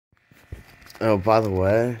Oh, by the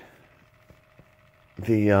way,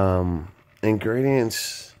 the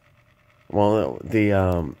ingredients. Well, the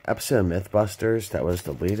episode of Mythbusters that was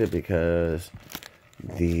deleted because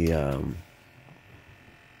the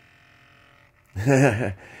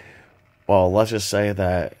well, let's just say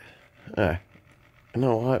that. You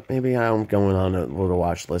know what? Maybe I'm going on a little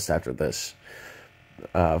watch list after this,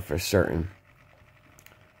 for certain.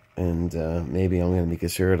 And maybe I'm going to be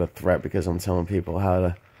considered a threat because I'm telling people how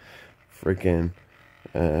to freaking.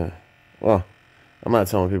 Well, I'm not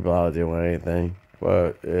telling people how to do anything,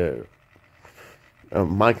 but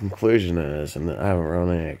my conclusion is, and I haven't run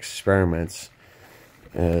any experiments,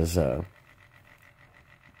 is acetone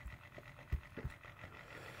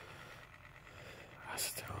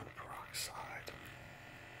peroxide.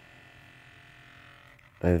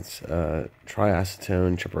 It's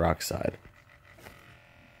triacetone triperoxide.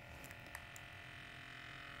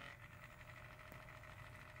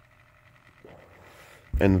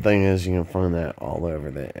 And the thing is, you can find that all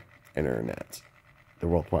over the internet, the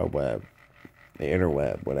World Wide Web, the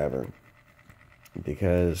interweb, whatever.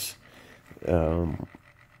 Because, well,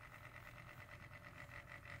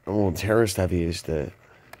 terrorists have used it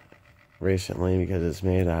recently because it's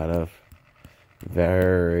made out of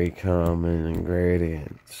very common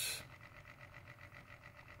ingredients.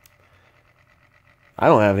 I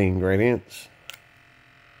don't have any ingredients.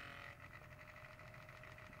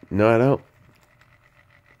 No, I don't.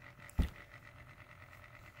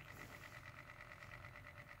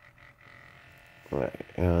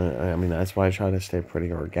 I mean, that's why I try to stay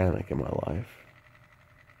pretty organic in my life.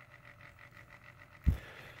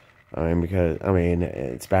 I mean, because,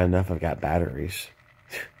 it's bad enough I've got batteries.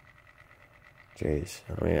 Jeez.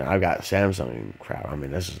 I mean, I've got Samsung crap. I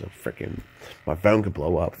mean, this is a freaking... My phone could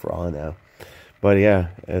blow up for all I know. But yeah,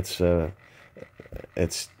 it's tapped.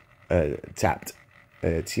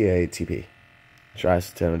 TATP.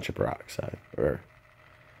 Triacetone triperoxide. Or,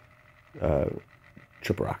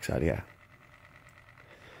 triperoxide, yeah.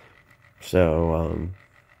 So,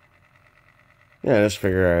 yeah, I just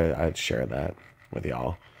figure I'd share that with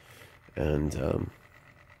y'all. And,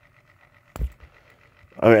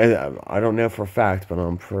 I don't know for a fact, but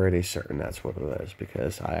I'm pretty certain that's what it is,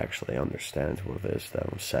 because I actually understand what it is that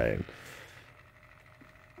I'm saying.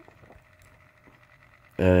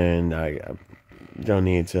 And I don't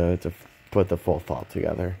need to put the full thought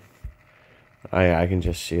together. I can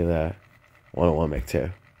just see that 101 make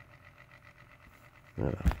 2. You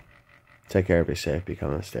know. Take care, be safe, be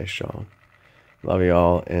kind, stay strong. Love you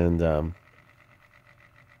all, and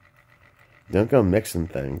don't go mixing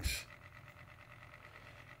things.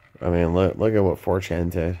 I mean, look at what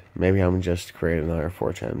 4chan did. Maybe I'm just creating another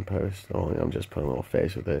 4chan post. Only I'm just putting a little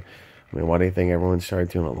face with it. I mean, why do you think everyone started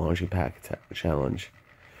doing a laundry pack challenge?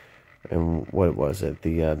 And what was it?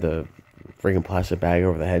 The freaking plastic bag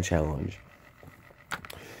over the head challenge.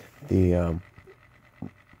 The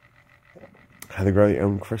how to grow your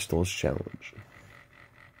own crystals challenge.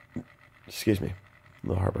 Excuse me, a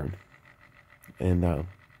little heartburn. And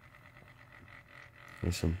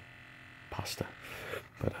need some pasta.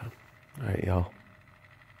 But all right, y'all.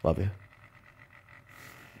 Love you.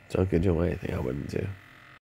 Don't do anything I wouldn't do.